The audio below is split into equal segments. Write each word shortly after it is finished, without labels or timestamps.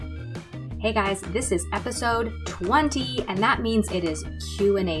Hey guys, this is episode 20, and that means it is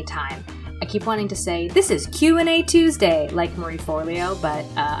Q&A time. I keep wanting to say, this is Q&A Tuesday, like Marie Forleo, but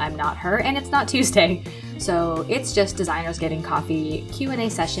I'm not her, and it's not Tuesday. So it's just Designers Getting Coffee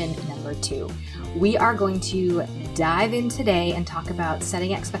Q&A session number 2. We are going to dive in today and talk about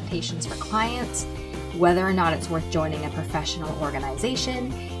setting expectations for clients, whether or not it's worth joining a professional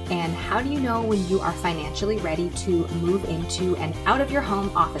organization, and how do you know when you are financially ready to move into an out-of-your-home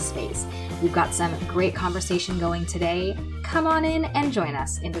office space. We've got some great conversation going today. Come on in and join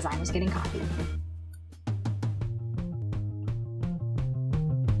us in Designers Getting Coffee.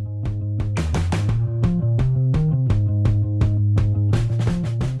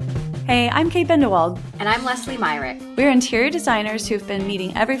 Hey, I'm Kate Bendewald. And I'm Leslie Myrick. We're interior designers who've been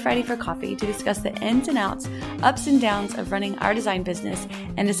meeting every Friday for coffee to discuss the ins and outs, ups and downs of running our design business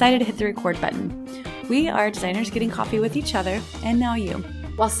and decided to hit the record button. We are designers getting coffee with each other, and now you.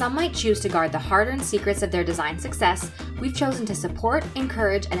 While some might choose to guard the hard-earned secrets of their design success, we've chosen to support,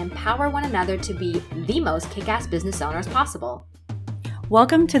 encourage, and empower one another to be the most kick-ass business owners possible.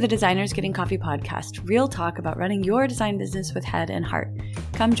 Welcome to the Designers Getting Coffee podcast, real talk about running your design business with head and heart.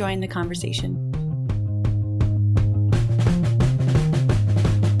 Come join the conversation.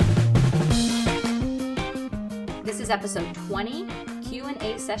 This is episode 20,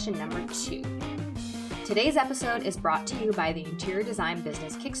 Q&A session number 2. Today's episode is brought to you by the Interior Design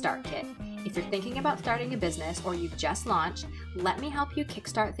Business Kickstart Kit. If you're thinking about starting a business or you've just launched, let me help you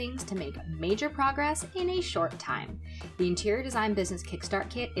kickstart things to make major progress in a short time. The Interior Design Business Kickstart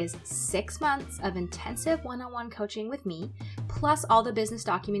Kit is 6 months of intensive one-on-one coaching with me, plus all the business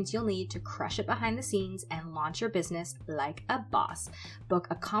documents you'll need to crush it behind the scenes and launch your business like a boss. Book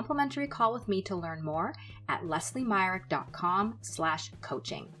a complimentary call with me to learn more at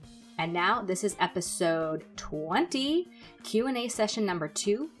lesliemyrick.com/coaching. And now this is episode 20, Q&A session number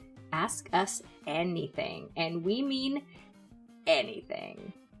 2. Ask us anything, and we mean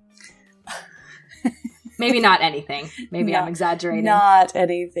anything. Maybe not anything. Maybe I'm exaggerating. Not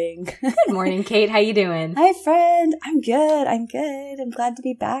anything. Good morning, Kate. How you doing? Hi, friend. I'm good. I'm glad to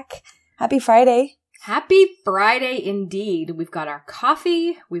be back. Happy Friday. Happy Friday indeed. We've got our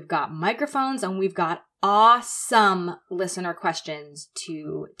coffee, we've got microphones, and we've got awesome listener questions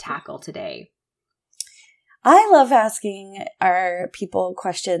to tackle today. I love asking our people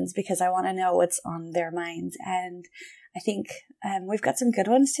questions because I want to know what's on their minds. And I think we've got some good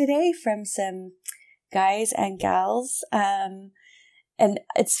ones today from some guys and gals. And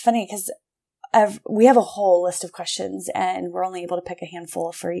it's funny because we have a whole list of questions and we're only able to pick a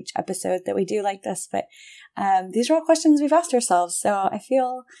handful for each episode that we do like this. But these are all questions we've asked ourselves. So I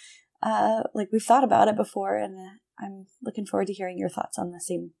feel like we've thought about it before, and I'm looking forward to hearing your thoughts on the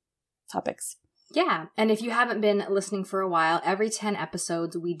same topics. Yeah, and if you haven't been listening for a while, every 10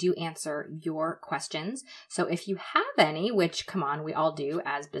 episodes we do answer your questions. So if you have any, which, come on, we all do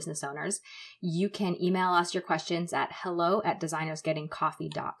as business owners, you can email us your questions at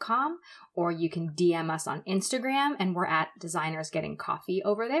hello@designersgettingcoffee.com, or you can DM us on Instagram, and we're at Designers Getting Coffee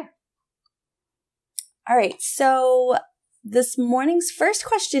over there. All right, so this morning's first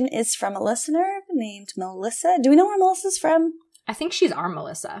question is from a listener named Melissa. Do we know where Melissa's from? I think she's our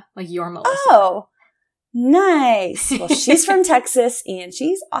Melissa, like your Melissa. Oh, nice. Well, she's from Texas and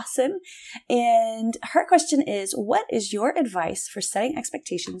she's awesome. And her question is, what is your advice for setting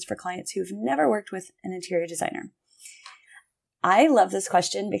expectations for clients who've never worked with an interior designer? I love this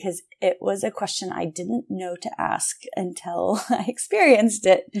question because it was a question I didn't know to ask until I experienced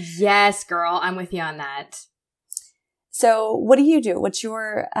it. Yes, girl. I'm with you on that. So what do you do? What's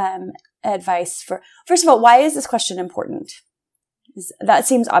your advice for, first of all, why is this question important? That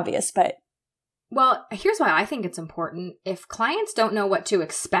seems obvious, but... Well, here's why I think it's important. If clients don't know what to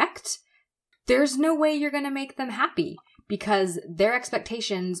expect, there's no way you're going to make them happy because their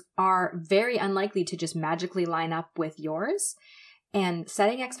expectations are very unlikely to just magically line up with yours. And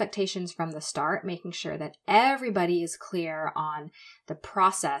setting expectations from the start, making sure that everybody is clear on the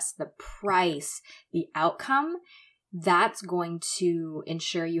process, the price, the outcome, that's going to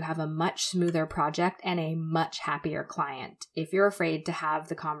ensure you have a much smoother project and a much happier client. If you're afraid to have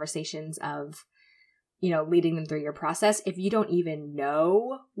the conversations of, leading them through your process, if you don't even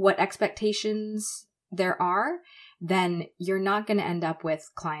know what expectations there are, then you're not going to end up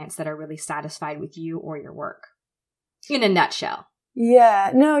with clients that are really satisfied with you or your work. In a nutshell.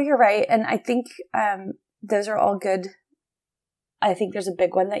 Yeah, no, you're right. And I think those are all good. I think there's a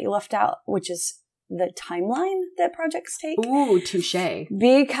big one that you left out, which is the timeline that projects take. Ooh, touche.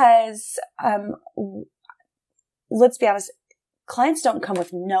 Because let's be honest, clients don't come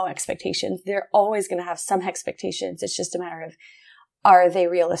with no expectations. They're always going to have some expectations. It's just a matter of are they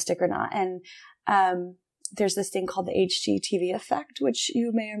realistic or not? And there's this thing called the HGTV effect, which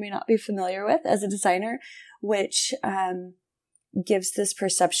you may or may not be familiar with as a designer, which gives this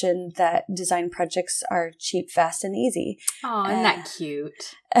perception that design projects are cheap, fast, and easy. Oh, isn't that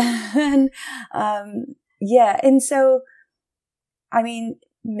cute? And yeah, and so, I mean,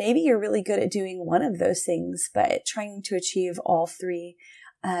 maybe you're really good at doing one of those things, but trying to achieve all three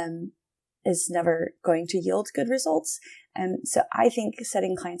is never going to yield good results. And so I think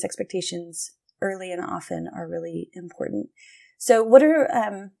setting clients' expectations early and often are really important. So what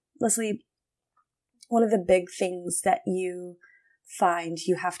are, Leslie, one of the big things that you find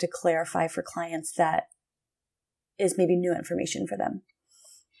you have to clarify for clients that is maybe new information for them?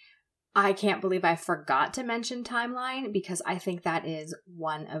 I can't believe I forgot to mention timeline, because I think that is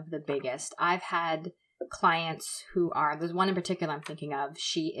one of the biggest. I've had clients there's one in particular I'm thinking of.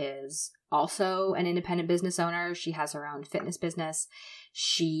 She is also an independent business owner. She has her own fitness business.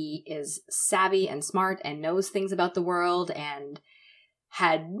 She is savvy and smart and knows things about the world and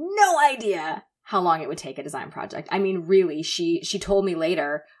had no idea how long it would take a design project. I mean, really, she told me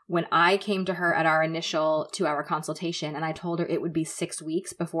later when I came to her at our initial 2-hour consultation and I told her it would be 6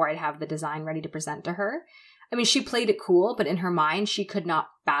 weeks before I'd have the design ready to present to her. I mean, she played it cool, but in her mind, she could not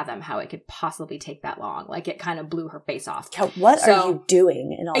fathom how it could possibly take that long. Like, it kind of blew her face off. What are you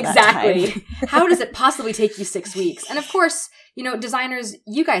doing in all that time? Exactly. How does it possibly take you 6 weeks? And of course, designers,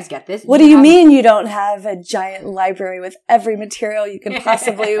 you guys get this. What do you mean you don't have a giant library with every material you can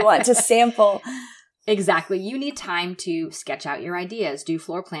possibly want to sample? Exactly. You need time to sketch out your ideas, do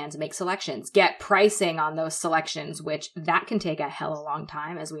floor plans, make selections, get pricing on those selections, which that can take a hell of a long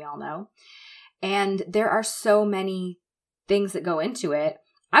time, as we all know. And there are so many things that go into it.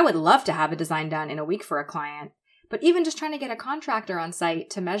 I would love to have a design done in a week for a client, but even just trying to get a contractor on site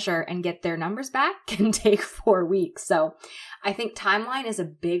to measure and get their numbers back can take 4 weeks. So I think timeline is a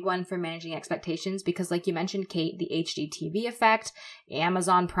big one for managing expectations because, like you mentioned, Kate, the HGTV effect,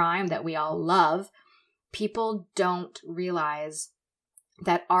 Amazon Prime that we all love, people don't realize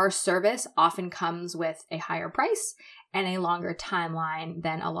that our service often comes with a higher price and a longer timeline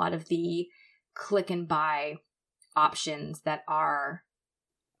than a lot of the click and buy options that are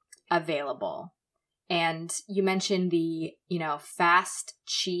available. And you mentioned the, fast,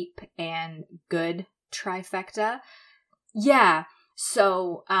 cheap, and good trifecta. Yeah.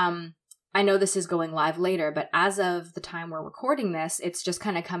 So, I know this is going live later, but as of the time we're recording this, it's just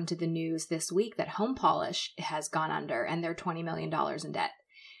kind of come to the news this week that Home Polish has gone under and they're $20 million in debt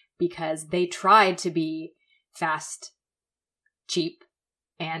because they tried to be fast, cheap,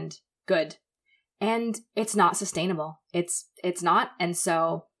 and good. And it's not sustainable. It's not. And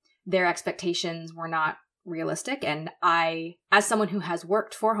so their expectations were not realistic. And I, as someone who has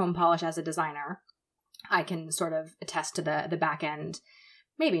worked for Home Polish as a designer, I can sort of attest to the back end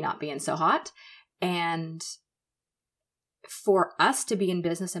maybe not being so hot. And for us to be in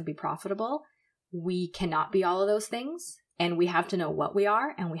business and be profitable, we cannot be all of those things. And we have to know what we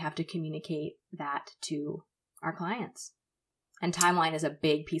are, and we have to communicate that to our clients. And timeline is a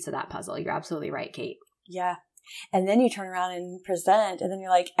big piece of that puzzle. You're absolutely right, Kate. Yeah. And then you turn around and present, and then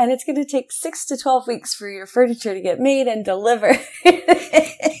you're like, and it's going to take 6 to 12 weeks for your furniture to get made and delivered.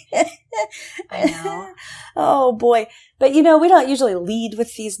 I know. Oh, boy. But, we don't usually lead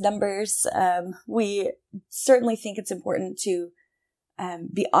with these numbers. We certainly think it's important to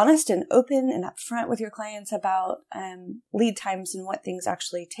be honest and open and upfront with your clients about lead times and what things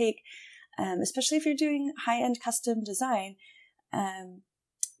actually take, especially if you're doing high-end custom design.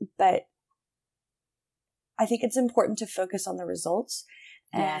 But I think it's important to focus on the results.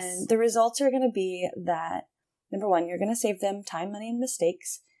 Yes. And the results are going to be that, number one, you're going to save them time, money, and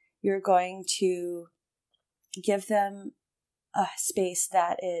mistakes. You're going to give them a space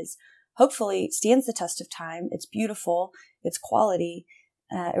that is hopefully stands the test of time. It's beautiful. It's quality.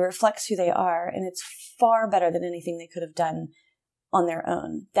 It reflects who they are. And it's far better than anything they could have done on their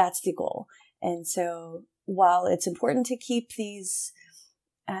own. That's the goal. And so while it's important to keep these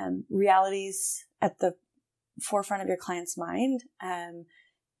realities at the forefront of your client's mind,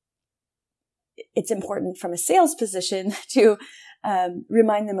 it's important from a sales position to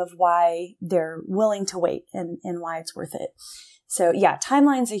remind them of why they're willing to wait and why it's worth it. So yeah,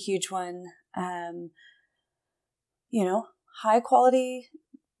 timeline's a huge one. High quality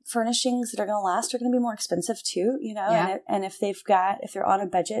furnishings that are going to last are going to be more expensive too, Yeah. And if they're on a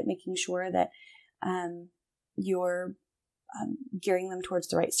budget, making sure that you're gearing them towards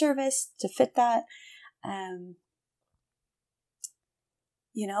the right service to fit that.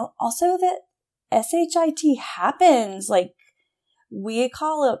 Also that SHIT happens. Like, We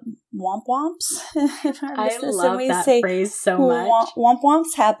call it womp womps in our I business. love and we that say, phrase so much. Womp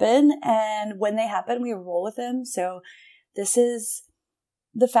womps happen, and when they happen, we roll with them. So this is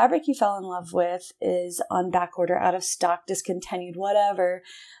the fabric you fell in love with is on back order, out of stock, discontinued, whatever.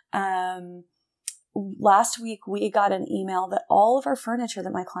 Last week, we got an email that all of our furniture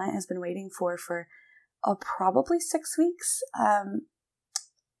that my client has been waiting for probably 6 weeks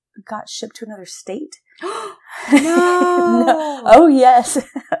got shipped to another state. No. No. Oh, yes.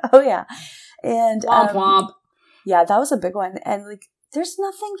 Oh, yeah. And Womp womp. yeah, that was a big one. And like, there's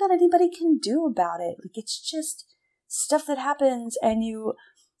nothing that anybody can do about it. Like, it's just stuff that happens, and you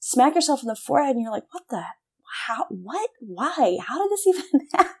smack yourself in the forehead and you're like, why? How did this even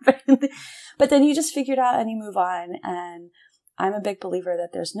happen? But then you just figure it out and you move on. And I'm a big believer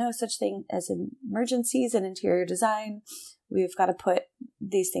that there's no such thing as emergencies in interior design. We've got to put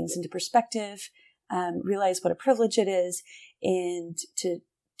these things into perspective, realize what a privilege it is, and to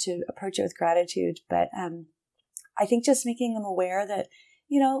approach it with gratitude. But I think just making them aware that,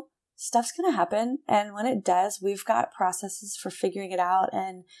 stuff's going to happen. And when it does, we've got processes for figuring it out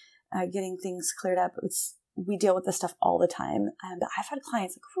and getting things cleared up. We deal with this stuff all the time. But I've had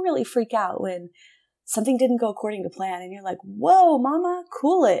clients really freak out when something didn't go according to plan. And you're like, whoa, mama,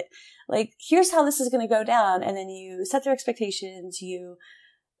 cool it. Like, here's how this is going to go down. And then you set their expectations. You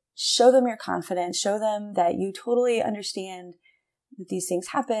show them your confidence. Show them that you totally understand that these things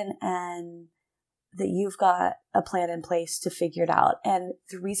happen and that you've got a plan in place to figure it out. And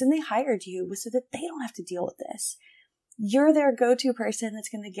the reason they hired you was so that they don't have to deal with this. You're their go-to person that's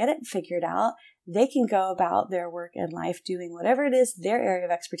going to get it figured out. They can go about their work and life doing whatever it is their area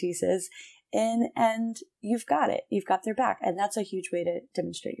of expertise is, and you've got it. You've got their back. And that's a huge way to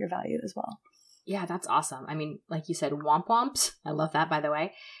demonstrate your value as well. Yeah, that's awesome. I mean, like you said, womp womps. I love that, by the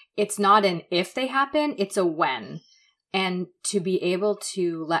way. It's not an if they happen, it's a when. And to be able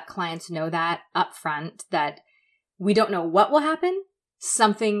to let clients know that upfront, that we don't know what will happen,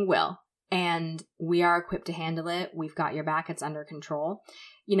 something will. And we are equipped to handle it. We've got your back. It's under control.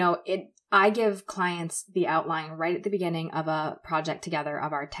 I give clients the outline right at the beginning of a project together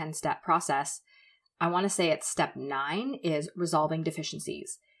of our 10-step process. I want to say it's step 9 is resolving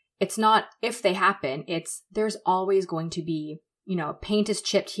deficiencies. It's not if they happen. It's there's always going to be, paint is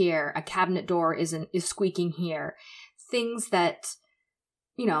chipped here. A cabinet door is squeaking here. Things that,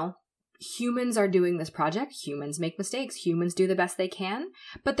 humans are doing this project. Humans make mistakes. Humans do the best they can.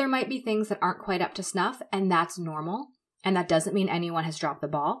 But there might be things that aren't quite up to snuff, and that's normal. And that doesn't mean anyone has dropped the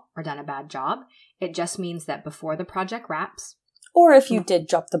ball or done a bad job. It just means that before the project wraps. Or if you did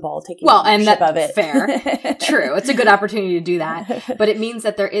drop the ball, taking ownership of it. Fair. True. It's a good opportunity to do that. But it means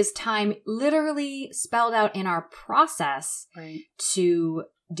that there is time literally spelled out in our process to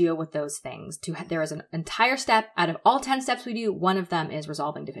deal with those things. There is an entire step out of all 10 steps we do. One of them is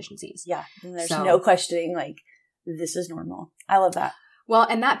resolving deficiencies. Yeah. And there's no questioning, this is normal. I love that. Well,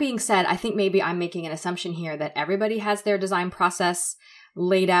 and that being said, I think maybe I'm making an assumption here that everybody has their design process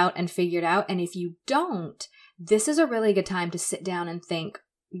laid out and figured out. And if you don't, this is a really good time to sit down and think,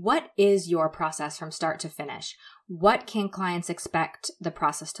 what is your process from start to finish? What can clients expect the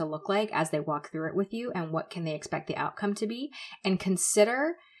process to look like as they walk through it with you? And what can they expect the outcome to be? And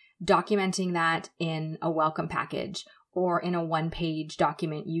consider documenting that in a welcome package or in a one-page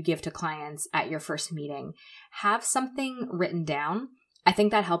document you give to clients at your first meeting. Have something written down. I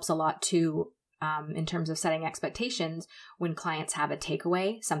think that helps a lot too, in terms of setting expectations. When clients have a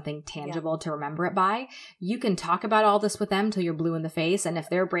takeaway, something tangible to remember it by, you can talk about all this with them till you're blue in the face. And if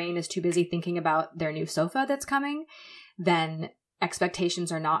their brain is too busy thinking about their new sofa that's coming, then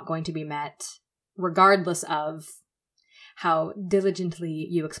expectations are not going to be met regardless of how diligently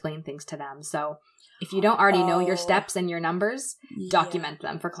you explain things to them. So if you don't already know your steps and your numbers, document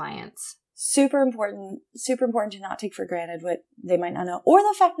them for clients. Super important to not take for granted what they might not know. Or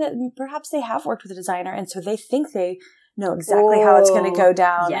the fact that perhaps they have worked with a designer and so they think they know exactly how it's going to go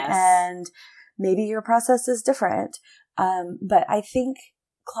down. Yes. And maybe your process is different. But I think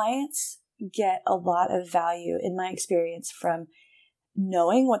clients get a lot of value, in my experience, from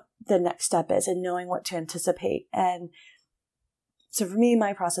knowing what the next step is and knowing what to anticipate. And so for me,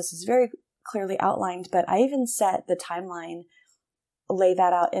 my process is very clearly outlined, but I even set the timeline, lay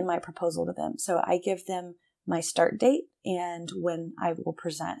that out in my proposal to them. So I give them my start date and when I will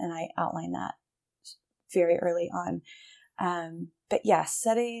present, and I outline that very early on. But yeah,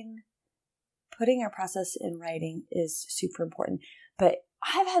 putting our process in writing is super important. But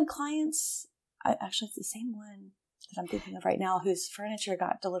I've had clients, actually it's the same one that I'm thinking of right now, whose furniture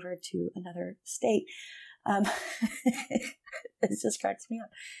got delivered to another state. It just cracks me up.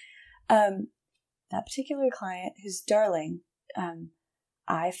 That particular client, who's darling,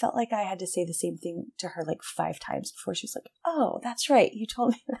 I felt like I had to say the same thing to her like 5 times before she was like, oh, that's right. You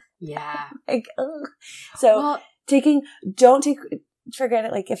told me that. Yeah. Like, ugh. So don't take for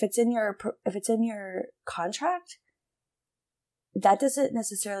granted, like if it's in your contract, that doesn't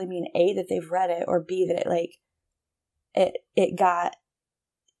necessarily mean A, that they've read it, or B, that it got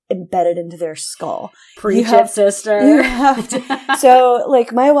embedded into their skull. Preach it, sister. You have to. So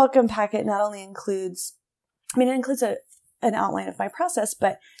like my welcome packet not only includes, it includes an outline of my process,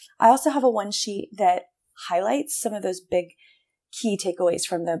 but I also have a one sheet that highlights some of those big key takeaways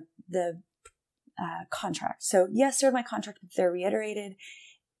from the contract. So yes, they're in my contract, but they're reiterated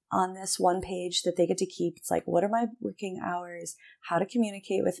on this one page that they get to keep. It's like, what are my working hours, how to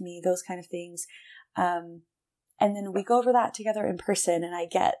communicate with me, those kind of things. And then we go over that together in person, and I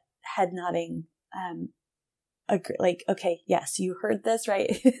get head nodding, like, okay, yes, you heard this, right?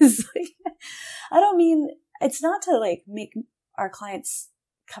 It's like, I don't mean, it's not to like make our clients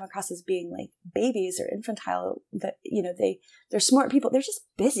come across as being like babies or infantile, that, they're smart people. They're just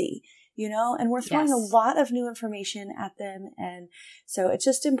busy, and we're throwing a lot of new information at them. And so it's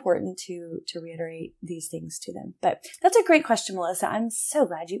just important to reiterate these things to them. But that's a great question, Melissa. I'm so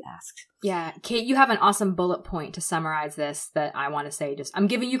glad you asked. Yeah. Kate, you have an awesome bullet point to summarize this that I want to say. I'm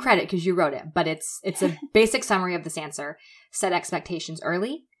giving you credit because you wrote it, but it's a basic summary of this answer. Set expectations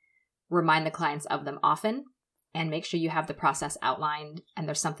early, remind the clients of them often, and make sure you have the process outlined and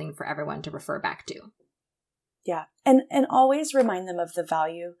there's something for everyone to refer back to. Yeah. And always remind them of the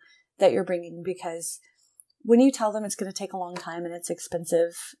value that you're bringing, because when you tell them it's going to take a long time and it's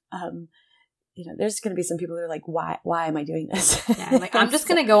expensive, there's going to be some people that are like, why am I doing this? Yeah, I'm just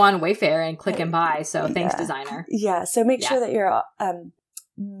going to go on Wayfair and click and buy. So thanks, designer. Yeah. So make sure that you're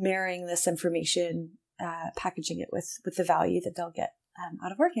marrying this information, packaging it with the value that they'll get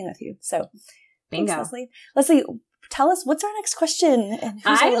out of working with you. So bingo. Thanks, Leslie. Leslie, tell us, what's our next question? And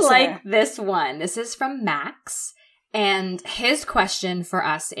I like this one. This is from Max. And his question for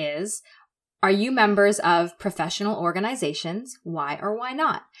us is, are you members of professional organizations? Why or why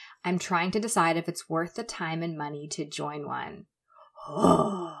not? I'm trying to decide if it's worth the time and money to join one.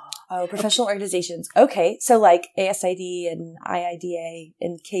 Oh, professional organizations. Okay. So like ASID and IIDA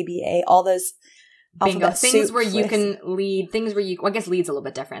and KBA, all those. Bingo. Things where you can lead, I guess lead's a little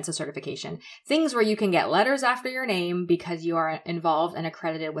bit different. It's a certification. Things where you can get letters after your name because you are involved and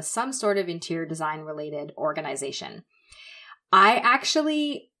accredited with some sort of interior design related organization. I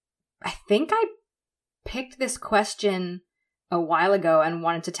think I picked this question a while ago and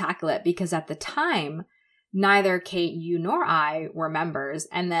wanted to tackle it because at the time, neither Kate, you nor I were members.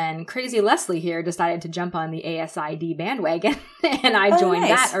 And then crazy Leslie here decided to jump on the ASID bandwagon and I joined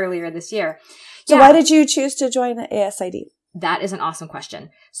that earlier this year. So why did you choose to join the ASID? That is an awesome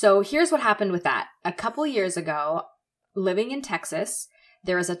question. So here's what happened with that. A couple years ago, living in Texas,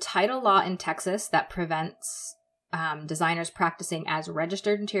 there is a title law in Texas that prevents designers practicing as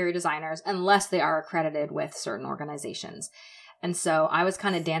registered interior designers unless they are accredited with certain organizations. And so I was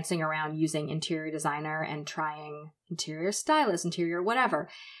kind of dancing around using interior designer and trying interior stylist, interior whatever.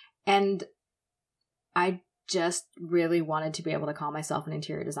 And I just really wanted to be able to call myself an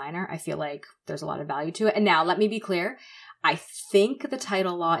interior designer. I feel like there's a lot of value to it. And now let me be clear. I think the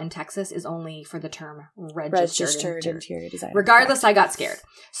title law in Texas is only for the term registered interior designer. Regardless, I got scared.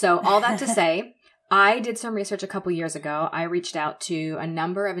 So all that to say, I did some research a couple years ago. I reached out to a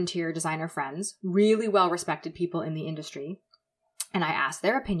number of interior designer friends, really well-respected people in the industry, and I asked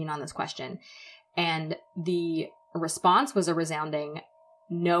their opinion on this question. And the response was a resounding,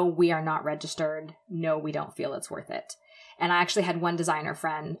 no, we are not registered. No, we don't feel it's worth it. And I actually had one designer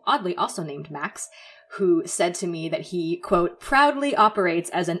friend, oddly also named Max, who said to me that he, quote, proudly operates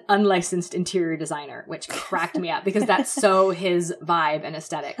as an unlicensed interior designer, which cracked me up because that's so his vibe and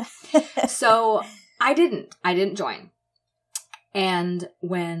aesthetic. So I didn't join. And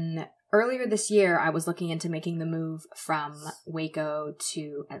when earlier this year, I was looking into making the move from Waco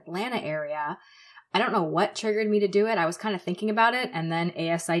to Atlanta area, I don't know what triggered me to do it. I was kind of thinking about it. And then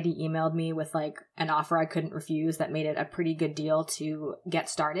ASID emailed me with like an offer I couldn't refuse that made it a pretty good deal to get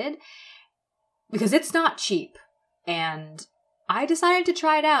started because it's not cheap. And I decided to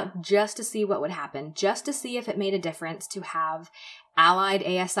try it out just to see what would happen, just to see if it made a difference to have allied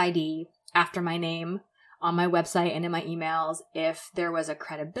ASID after my name on my website and in my emails, if there was a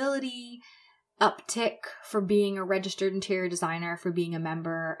credibility uptick for being a registered interior designer, for being a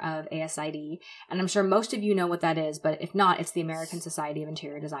member of ASID. And I'm sure most of you know what that is, but if not, it's the American Society of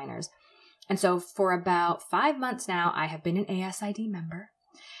Interior Designers. And so for about 5 months now, I have been an ASID member.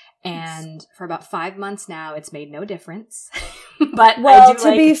 And for about 5 months now, it's made no difference. But well,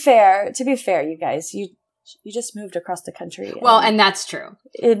 to be fair, you guys, You just moved across the country. Well, and that's true.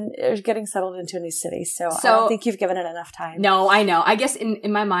 Getting settled into a new city. So I don't think you've given it enough time. No, I know. I guess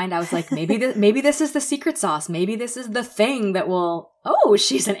in my mind, I was like, maybe this is the secret sauce. Maybe this is the thing that will,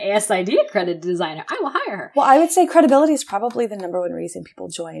 she's an ASID accredited designer. I will hire her. Well, I would say credibility is probably the number one reason people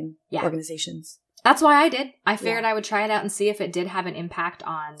join organizations. That's why I did. I figured I would try it out and see if it did have an impact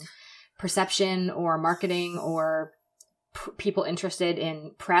on perception or marketing or people interested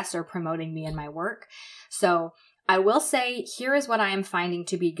in press or promoting me and my work. So I will say, here is what I am finding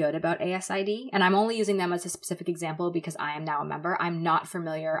to be good about ASID. And I'm only using them as a specific example because I am now a member. I'm not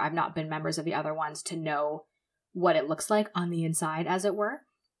familiar. I've not been members of the other ones to know what it looks like on the inside, as it were.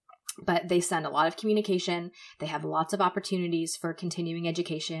 But they send a lot of communication. They have lots of opportunities for continuing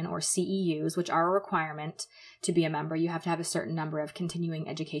education, or CEUs, which are a requirement to be a member. You have to have a certain number of continuing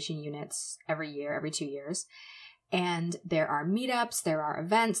education units every year, every 2 years. And there are meetups, there are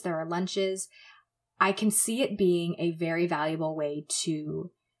events, there are lunches. I can see it being a very valuable way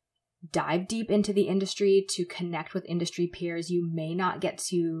to dive deep into the industry, to connect with industry peers you may not get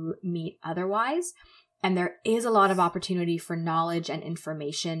to meet otherwise. And there is a lot of opportunity for knowledge and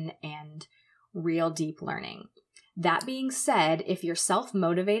information and real deep learning. That being said, if you're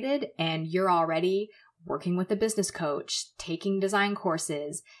self-motivated and you're already working with a business coach, taking design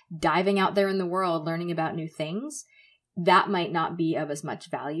courses, diving out there in the world, learning about new things, that might not be of as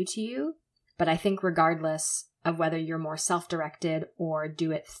much value to you. But I think regardless of whether you're more self-directed or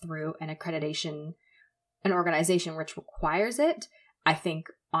do it through an accreditation, an organization which requires it, I think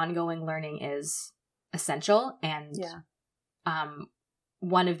ongoing learning is essential. And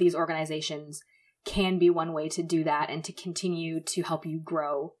one of these organizations can be one way to do that and to continue to help you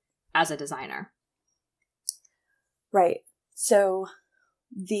grow as a designer. Right. So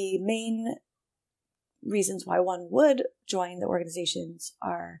the main reasons why one would join the organizations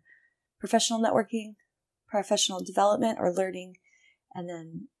are professional networking, professional development or learning, and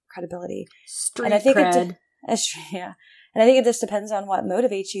then credibility. Street and I think cred. And I think it just depends on what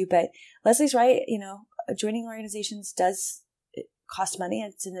motivates you. But Leslie's right. Joining organizations does cost money.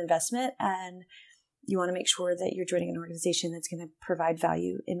 It's an investment, and you want to make sure that you're joining an organization that's going to provide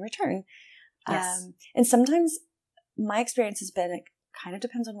value in return. Yes. And sometimes my experience has been, it kind of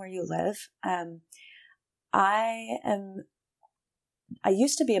depends on where you live. I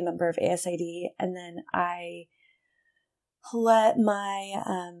used to be a member of ASID, and then I let my,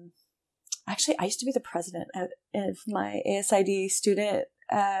 I used to be the president of my ASID student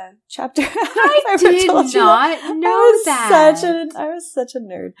chapter. I did not know that. I was such a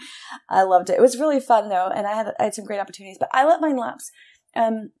nerd. I loved it. It was really fun though, and I had some great opportunities, but I let mine lapse.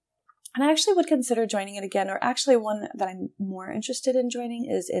 And I actually would consider joining it again, or actually one that I'm more interested in joining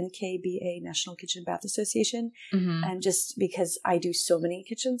is NKBA, National Kitchen Bath Association. Mm-hmm. And just because I do so many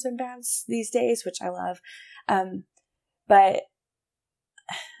kitchens and baths these days, which I love. And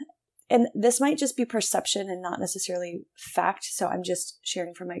this might just be perception and not necessarily fact. So I'm just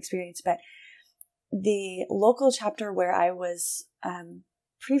sharing from my experience, but the local chapter where I was,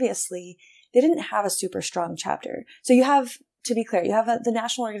 previously, they didn't have a super strong chapter. So you have, to be clear, you have the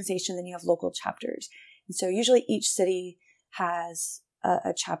national organization, then you have local chapters. And so usually each city has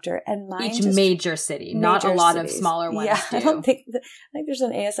a chapter, and mine each major city, not a lot of smaller ones. Yeah, do. I don't think there's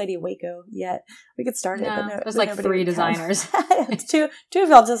an ASID Waco yet. We could start it. But there's like 3 designers. two of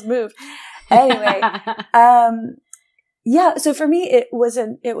y'all just moved. Anyway, So for me, it was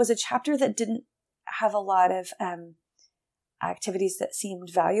a chapter that didn't have a lot of activities that seemed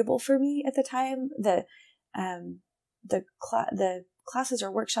valuable for me at the time. The classes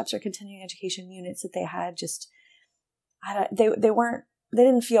or workshops or continuing education units that they had they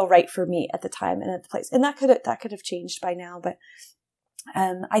didn't feel right for me at the time and at the place. And that could have changed by now. But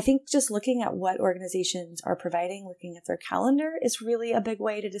I think just looking at what organizations are providing, looking at their calendar is really a big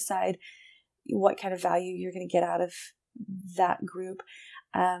way to decide what kind of value you're going to get out of that group,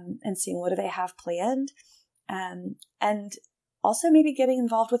 and seeing what do they have planned. And also maybe getting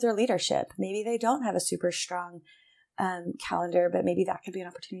involved with their leadership. Maybe they don't have a super strong calendar, but maybe that could be an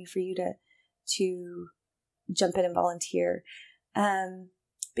opportunity for you to jump in and volunteer.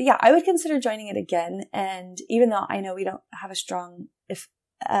 But yeah, I would consider joining it again. And even though I know we don't have a strong, if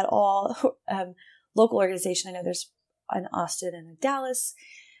at all, local organization, I know there's an Austin and a Dallas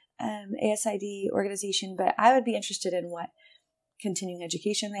ASID organization, but I would be interested in what continuing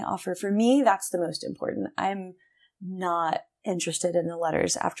education they offer. For me, that's the most important. I'm not interested in the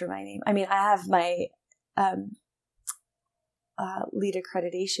letters after my name. I mean, I have my LEED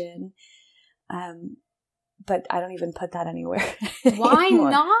accreditation, but I don't even put that anywhere. Why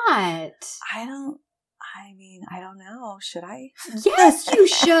not? I don't know. Should I? Yes, you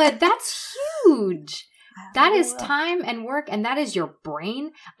should. That's huge. That is time and work, and that is your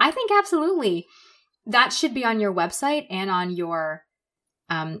brain. I think absolutely that should be on your website and on your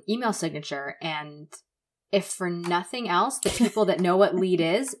email signature. And if for nothing else, the people that know what LEAD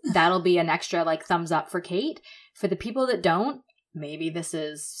is, that'll be an extra like thumbs up for Kate. For the people that don't, maybe this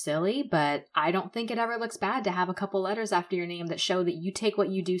is silly, but I don't think it ever looks bad to have a couple letters after your name that show that you take what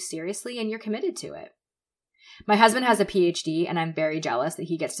you do seriously and you're committed to it. My husband has a PhD, and I'm very jealous that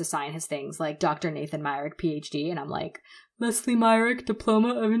he gets to sign his things like Dr. Nathan Myrick, PhD, and I'm like, Leslie Myrick,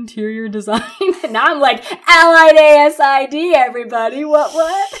 Diploma of Interior Design. And now I'm like, Allied ASID, everybody,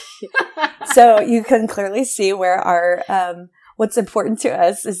 what? So you can clearly see where our, what's important to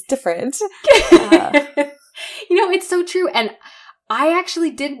us is different. It's so true. And I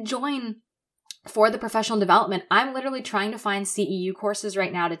actually didn't join for the professional development. I'm literally trying to find CEU courses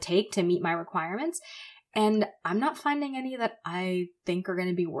right now to take to meet my requirements. And I'm not finding any that I think are going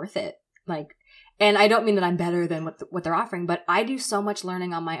to be worth it. And I don't mean that I'm better than what they're offering, but I do so much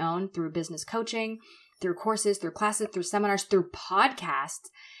learning on my own through business coaching, through courses, through classes, through seminars, through podcasts,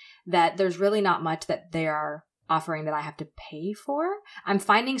 that there's really not much that they are offering that I have to pay for. I'm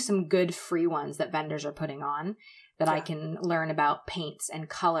finding some good free ones that vendors are putting on that I can learn about paints and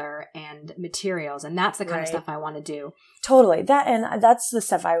color and materials. And that's the kind of stuff I want to do. Totally. That's the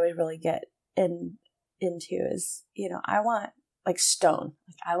stuff I would really get into is, I want like stone.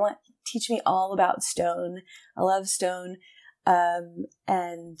 Teach me all about stone. I love stone.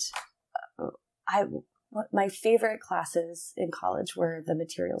 My favorite classes in college were the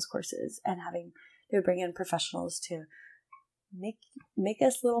materials courses, and they would bring in professionals to make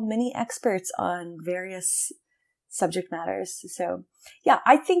us little mini experts on various subject matters. So yeah,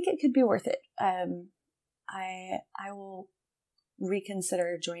 I think it could be worth it. I will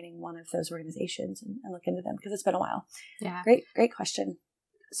reconsider joining one of those organizations and look into them because it's been a while. Yeah. Great question.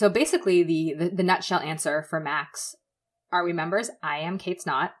 So basically the nutshell answer for Max, are we members? I am, Kate's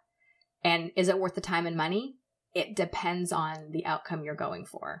not. And is it worth the time and money? It depends on the outcome you're going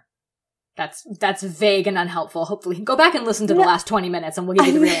for. That's vague and unhelpful. Hopefully go back and listen to the last 20 minutes and we'll give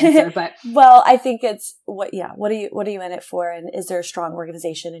you the real answer. But well, I think it's what are you in it for? And is there a strong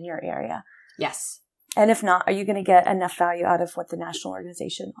organization in your area? Yes. And if not, are you going to get enough value out of what the national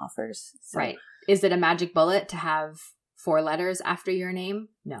organization offers? So. Right. Is it a magic bullet to have 4 letters after your name?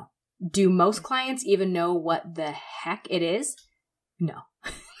 No. Do most clients even know what the heck it is? No.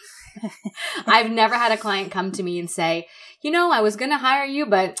 I've never had a client come to me and say, I was going to hire you,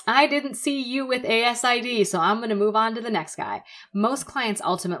 but I didn't see you with ASID, so I'm going to move on to the next guy. Most clients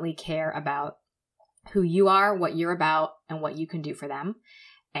ultimately care about who you are, what you're about, and what you can do for them.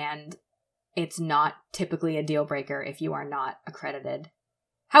 And it's not typically a deal breaker if you are not accredited.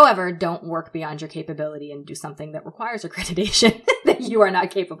 However, don't work beyond your capability and do something that requires accreditation that you are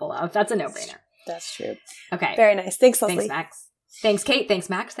not capable of. That's a no-brainer. That's true. Okay. Very nice. Thanks, Leslie. Thanks, Max. Thanks, Kate. Thanks,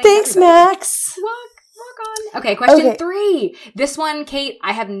 Max. Thanks Max. Walk on. Okay, question 3. This one, Kate,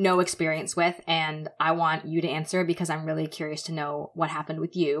 I have no experience with, and I want you to answer because I'm really curious to know what happened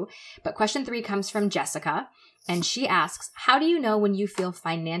with you. But question 3 comes from Jessica, and she asks, how do you know when you feel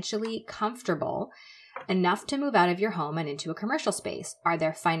financially comfortable enough to move out of your home and into a commercial space? Are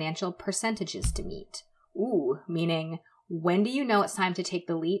there financial percentages to meet? Ooh, meaning when do you know it's time to take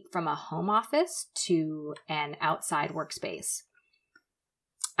the leap from a home office to an outside workspace?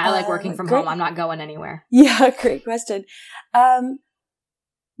 I like working from home. I'm not going anywhere. Yeah, great question.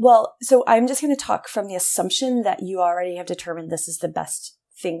 Well, so I'm just going to talk from the assumption that you already have determined this is the best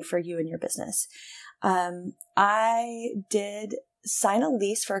thing for you and your business. I did sign a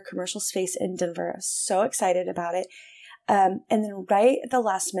lease for a commercial space in Denver. I was so excited about it. And then right at the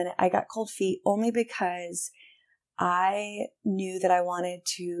last minute, I got cold feet only because I knew that I wanted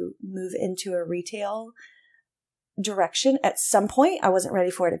to move into a retail direction at some point. I wasn't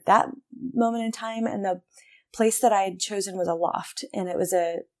ready for it at that moment in time. And the place that I had chosen was a loft, and it was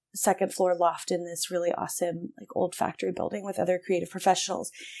a 2nd floor loft in this really awesome, old factory building with other creative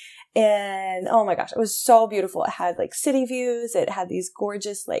professionals. And oh my gosh, it was so beautiful. It had city views. It had these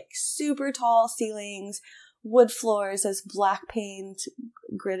gorgeous, super tall ceilings, wood floors, this black paint,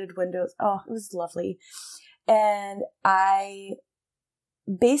 gridded windows. Oh, it was lovely. And I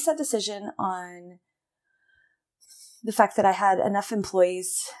based that decision on the fact that I had enough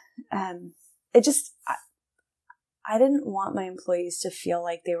employees. I didn't want my employees to feel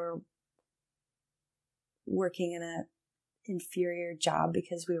like they were working in a inferior job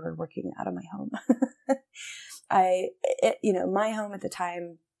because we were working out of my home. My home at the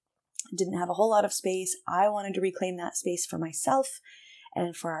time didn't have a whole lot of space. I wanted to reclaim that space for myself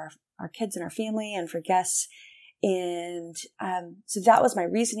and for our kids and our family and for guests. And so that was my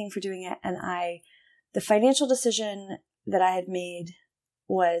reasoning for doing it. And I the financial decision that I had made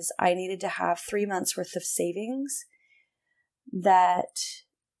was I needed to have 3 months worth of savings that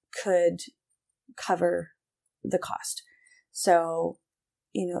could cover the cost. So,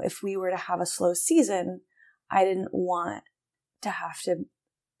 if we were to have a slow season, I didn't want to have to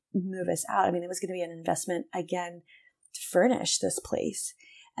move us out. I mean, it was going to be an investment again to furnish this place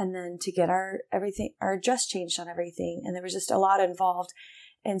and then to get our address changed on everything. And there was just a lot involved.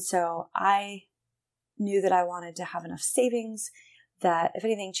 And so I knew that I wanted to have enough savings that if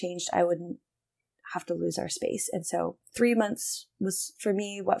anything changed, I wouldn't have to lose our space. And so 3 months was for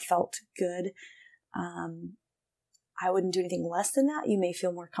me what felt good. I wouldn't do anything less than that. You may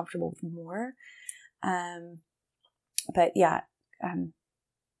feel more comfortable with more. But yeah,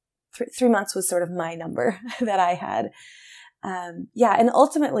 3 months was sort of my number that I had. And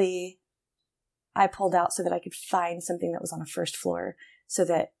ultimately I pulled out so that I could find something that was on a first floor so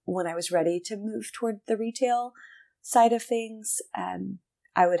that when I was ready to move toward the retail side of things,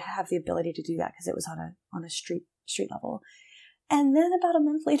 I would have the ability to do that because it was on a street level. And then about a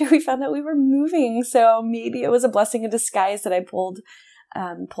month later, we found out we were moving. So maybe it was a blessing in disguise that I pulled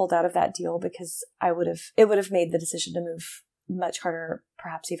out of that deal, because it would have made the decision to move much harder,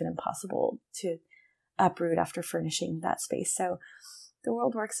 perhaps even impossible to uproot after furnishing that space. So the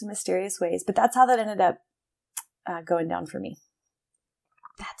world works in mysterious ways, but that's how that ended up going down for me.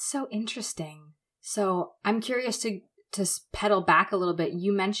 That's so interesting. So I'm curious to pedal back a little bit.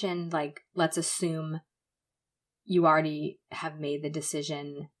 You mentioned, like, let's assume you already have made the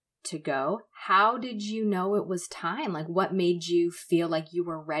decision to go. How did you know it was time? Like, what made you feel like you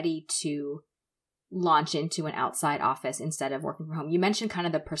were ready to launch into an outside office instead of working from home? You mentioned kind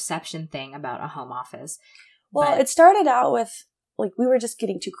of the perception thing about a home office. Well, it started out with, like, we were just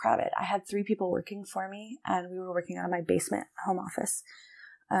getting too crowded. I had 3 people working for me, and we were working out of my basement home office.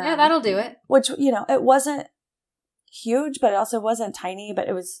 Yeah, that'll do it. Which, it wasn't huge, but it also wasn't tiny, but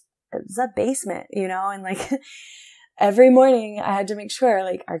it was a basement, and like every morning I had to make sure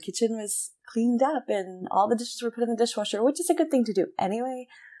like our kitchen was cleaned up and all the dishes were put in the dishwasher, which is a good thing to do anyway.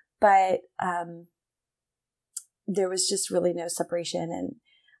 But there was just really no separation. And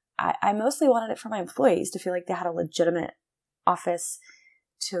I mostly wanted it for my employees to feel like they had a legitimate office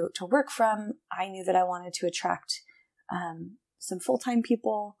to work from. I knew that I wanted to attract some full-time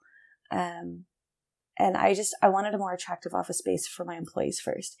people. And I wanted a more attractive office space for my employees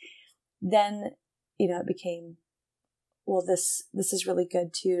first. Then, it became, well, this is really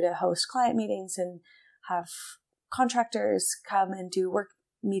good too, to host client meetings and have contractors come and do work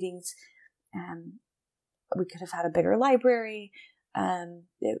meetings. We could have had a bigger library.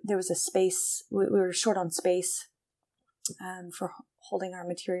 There was a space, we were short on space for holding our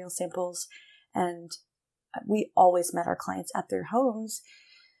material samples. And we always met our clients at their homes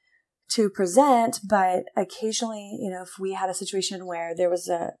to present, but occasionally, if we had a situation where there was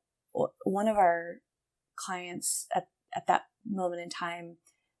one of our clients at that moment in time,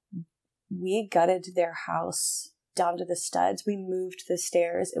 we gutted their house down to the studs. We moved the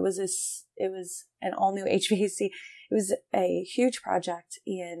stairs. It was an all new HVAC. It was a huge project,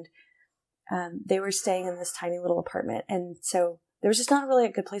 and they were staying in this tiny little apartment. And so there was just not really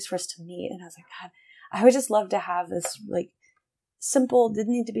a good place for us to meet. And I was like, God, I would just love to have this like simple,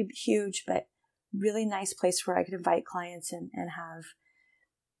 didn't need to be huge, but really nice place where I could invite clients and have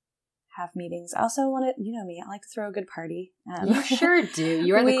meetings. I also wanted, me, I like to throw a good party. You sure do.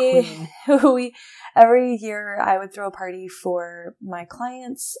 You are the queen. Every year I would throw a party for my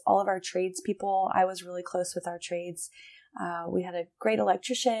clients, all of our tradespeople. I was really close with our trades. We had a great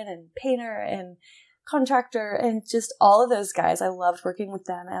electrician and painter and contractor and just all of those guys. I loved working with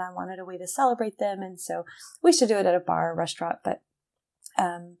them, and I wanted a way to celebrate them. And so we should do it at a bar or restaurant, but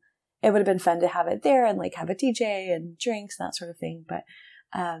it would have been fun to have it there and like have a DJ and drinks and that sort of thing. But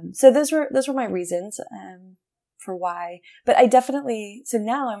so those were my reasons for why. But I definitely, so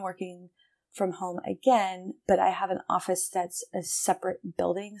now I'm working from home again, but I have an office that's a separate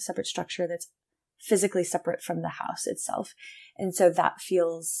building, a separate structure that's physically separate from the house itself. And so that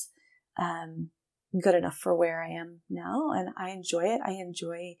feels good enough for where I am now. And I enjoy it. I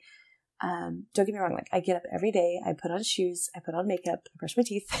enjoy, don't get me wrong, like I get up every day, I put on shoes, I put on makeup, I brush my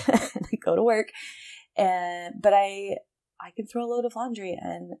teeth, and I go to work. But I can throw a load of laundry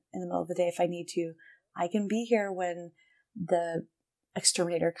in the middle of the day if I need to. I can be here when the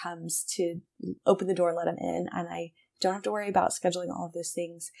exterminator comes to open the door and let him in, and I don't have to worry about scheduling all of those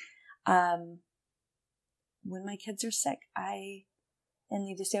things. When my kids are sick and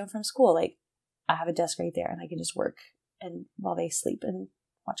need to stay home from school, like I have a desk right there and I can just work and while they sleep and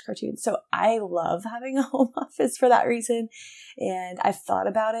watch cartoons. So I love having a home office for that reason. And I've thought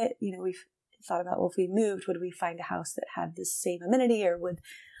about it. thought about, well, if we moved, would we find a house that had the same amenity, or would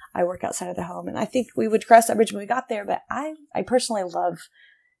I work outside of the home? And I think we would cross that bridge when we got there. But I personally love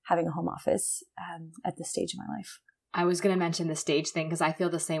having a home office at this stage of my life. I was going to mention the stage thing because I feel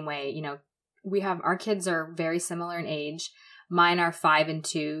the same way. You know, our kids are very similar in age. Mine are 5 and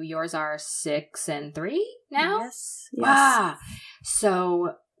 2. Yours are 6 and 3 now? Yes. Ah,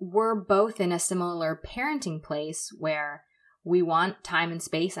 so we're both in a similar parenting place where we want time and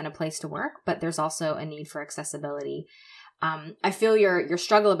space and a place to work, but there's also a need for accessibility. I feel your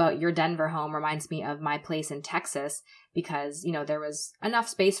struggle about your Denver home reminds me of my place in Texas because, you know, there was enough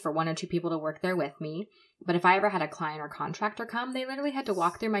space for 1 or 2 people to work there with me. But if I ever had a client or contractor come, they literally had to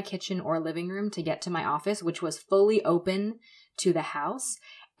walk through my kitchen or living room to get to my office, which was fully open to the house.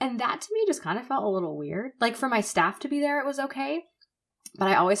 And that to me just kind of felt a little weird. Like for my staff to be there, it was okay. But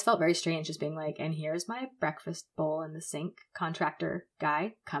I always felt very strange just being like, and here's my breakfast bowl in the sink. Contractor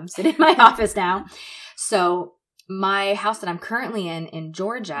guy, come sit in my office now. So my house that I'm currently in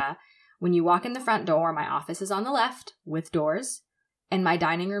Georgia, when you walk in the front door, my office is on the left with doors and my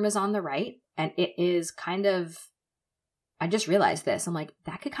dining room is on the right. And it is kind of, I just realized this. I'm like,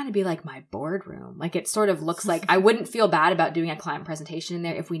 that could kind of be like my boardroom. Like it sort of looks like I wouldn't feel bad about doing a client presentation in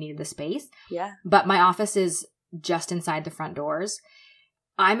there if we needed the space. Yeah. But my office is just inside the front doors.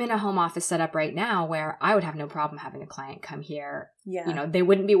 I'm in a home office setup right now where I would have no problem having a client come here. Yeah. You know, they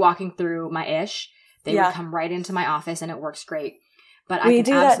wouldn't be walking through my ish. They would come right into my office and it works great. But we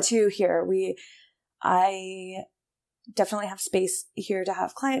do that too here. I definitely have space here to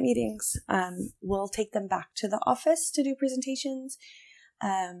have client meetings. We'll take them back to the office to do presentations.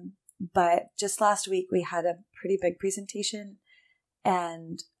 But just last week we had a pretty big presentation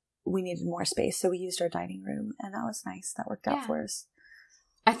and we needed more space. So we used our dining room and that was nice. That worked out for us.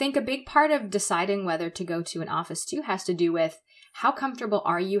 I think a big part of deciding whether to go to an office too has to do with how comfortable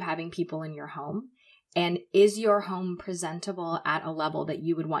are you having people in your home? And is your home presentable at a level that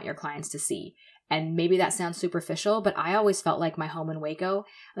you would want your clients to see? And maybe that sounds superficial, but I always felt like my home in Waco,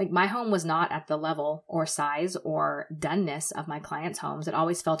 like my home was not at the level or size or doneness of my clients' homes. It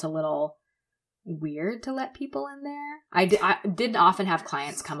always felt a little weird to let people in there. I didn't often have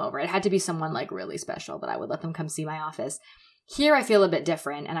clients come over. It had to be someone like really special that I would let them come see my office. Here I feel a bit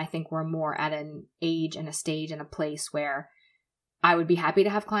different, and I think we're more at an age and a stage and a place where I would be happy to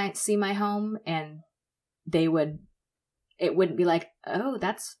have clients see my home, and it wouldn't be like, oh,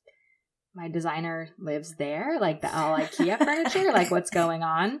 that's my designer lives there, like the all IKEA furniture, like what's going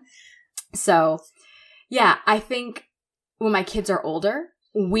on? So yeah, I think when my kids are older,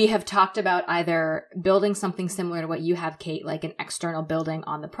 we have talked about either building something similar to what you have, Kate, like an external building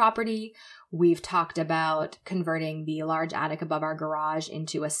on the property. We've talked about converting the large attic above our garage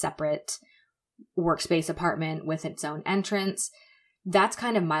into a separate workspace apartment with its own entrance. That's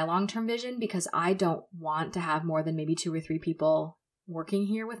kind of my long-term vision because I don't want to have more than maybe 2 or 3 people working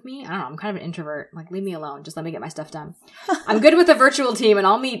here with me. I don't know. I'm kind of an introvert. Like, leave me alone. Just let me get my stuff done. I'm good with a virtual team and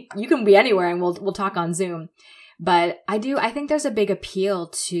I'll meet, you can be anywhere and we'll talk on Zoom. But I think there's a big appeal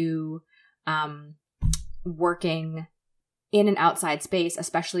to working in an outside space,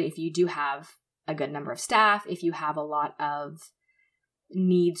 especially if you do have a good number of staff, if you have a lot of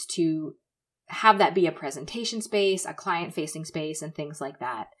needs to have that be a presentation space, a client-facing space, and things like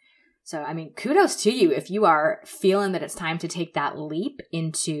that. So, I mean, kudos to you if you are feeling that it's time to take that leap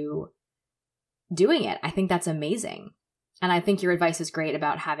into doing it. I think that's amazing. And I think your advice is great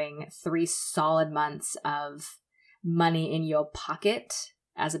about having 3 solid months of money in your pocket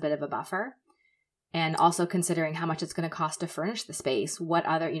as a bit of a buffer. And also considering how much it's going to cost to furnish the space. What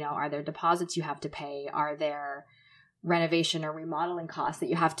other, are there deposits you have to pay? Are there renovation or remodeling costs that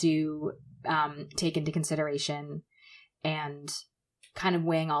you have to take into consideration? And kind of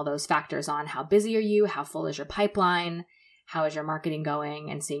weighing all those factors on how busy are you? How full is your pipeline? How is your marketing going?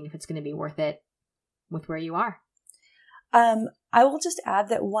 And seeing if it's going to be worth it with where you are. I will just add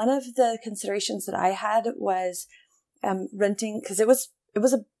that one of the considerations that I had was renting, because it was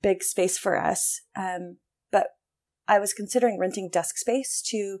a big space for us. But I was considering renting desk space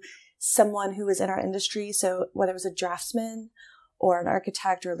to someone who was in our industry. So whether it was a draftsman or an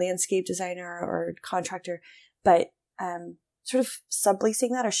architect or landscape designer or contractor, but sort of subleasing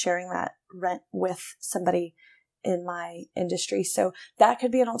that or sharing that rent with somebody in my industry. So that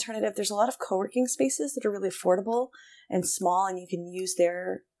could be an alternative. There's a lot of co-working spaces that are really affordable and small, and you can use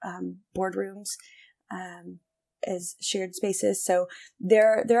their boardrooms as shared spaces. So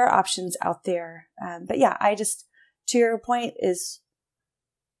there are options out there. But yeah, to your point is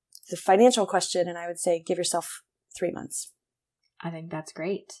the financial question, and I would say give yourself 3 months. I think that's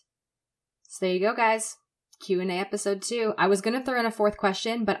great. So there you go, guys. Q&A episode 2. I was going to throw in a fourth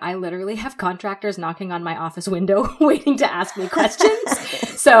question, but I literally have contractors knocking on my office window waiting to ask me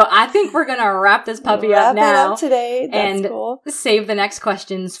questions. So I think we're going to wrap this puppy up now. Wrap it up today. That's and cool. Save the next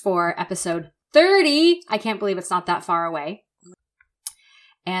questions for episode 30. I can't believe it's not that far away.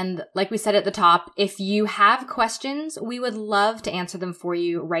 And like we said at the top, if you have questions, we would love to answer them for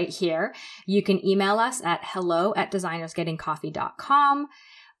you right here. You can email us at hello@designersgettingcoffee.com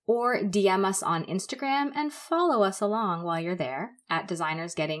or DM us on Instagram and follow us along while you're there at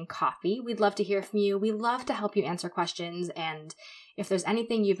Designers Getting Coffee. We'd love to hear from you. We love to help you answer questions. And if there's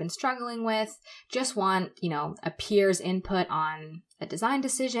anything you've been struggling with, just want, a peer's input on a design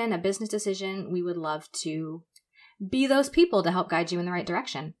decision, a business decision, we would love to be those people to help guide you in the right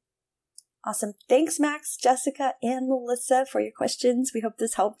direction. Awesome. Thanks, Max, Jessica, and Melissa for your questions. We hope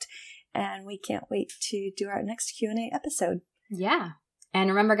this helped, and we can't wait to do our next Q&A episode. Yeah. And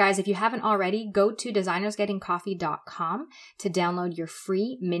remember, guys, if you haven't already, go to designersgettingcoffee.com to download your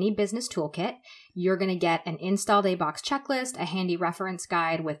free mini business toolkit. You're going to get an install day box checklist, a handy reference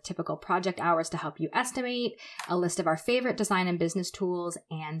guide with typical project hours to help you estimate, a list of our favorite design and business tools,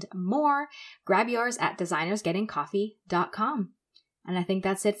 and more. Grab yours at designersgettingcoffee.com. And I think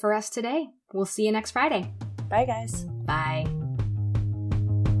that's it for us today. We'll see you next Friday. Bye, guys. Bye.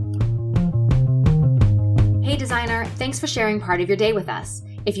 Hey designer, thanks for sharing part of your day with us.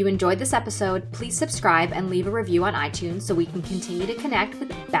 If you enjoyed this episode, please subscribe and leave a review on iTunes so we can continue to connect with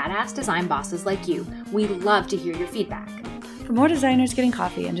badass design bosses like you. We love to hear your feedback. For more Designers Getting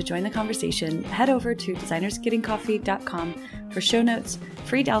Coffee and to join the conversation, head over to designersgettingcoffee.com for show notes,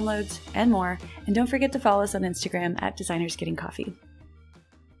 free downloads, and more. And don't forget to follow us on Instagram at Designers Getting Coffee.